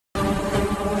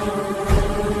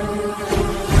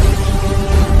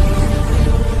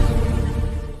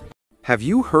Have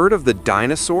you heard of the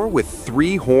dinosaur with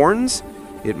 3 horns?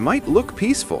 It might look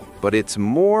peaceful, but it's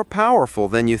more powerful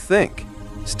than you think.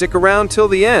 Stick around till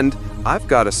the end. I've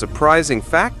got a surprising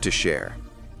fact to share.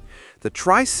 The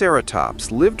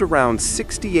Triceratops lived around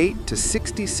 68 to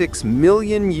 66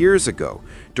 million years ago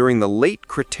during the late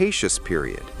Cretaceous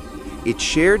period. It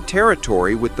shared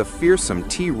territory with the fearsome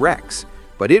T-Rex,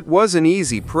 but it wasn't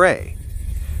easy prey.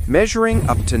 Measuring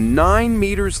up to 9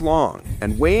 meters long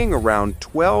and weighing around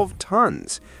 12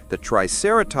 tons, the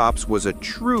Triceratops was a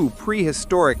true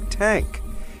prehistoric tank.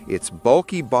 Its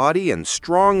bulky body and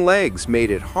strong legs made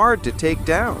it hard to take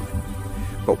down.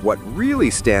 But what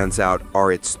really stands out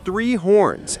are its 3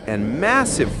 horns and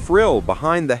massive frill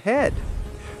behind the head.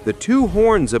 The 2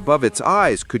 horns above its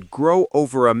eyes could grow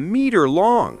over a meter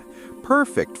long,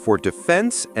 perfect for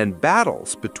defense and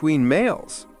battles between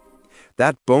males.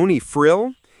 That bony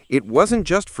frill, it wasn't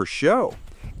just for show.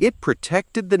 It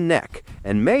protected the neck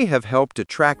and may have helped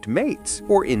attract mates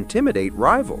or intimidate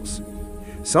rivals.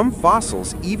 Some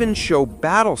fossils even show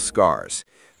battle scars.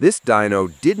 This dino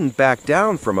didn't back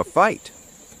down from a fight.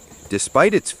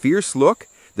 Despite its fierce look,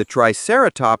 the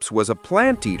Triceratops was a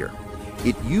plant eater.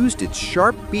 It used its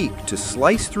sharp beak to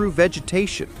slice through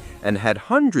vegetation and had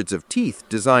hundreds of teeth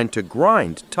designed to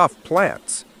grind tough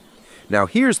plants. Now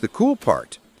here's the cool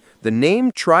part. The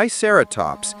name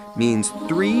Triceratops means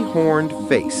 3-horned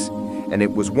face, and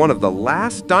it was one of the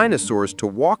last dinosaurs to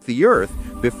walk the earth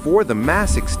before the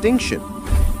mass extinction.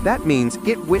 That means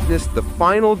it witnessed the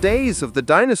final days of the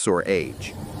dinosaur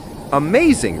age.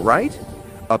 Amazing, right?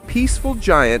 A peaceful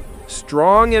giant,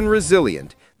 strong and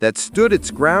resilient, that stood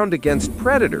its ground against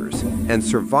predators and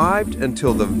survived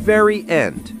until the very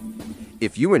end.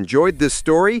 If you enjoyed this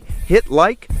story, hit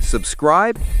like,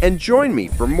 subscribe, and join me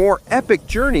for more epic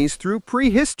journeys through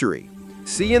prehistory.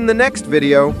 See you in the next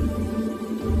video.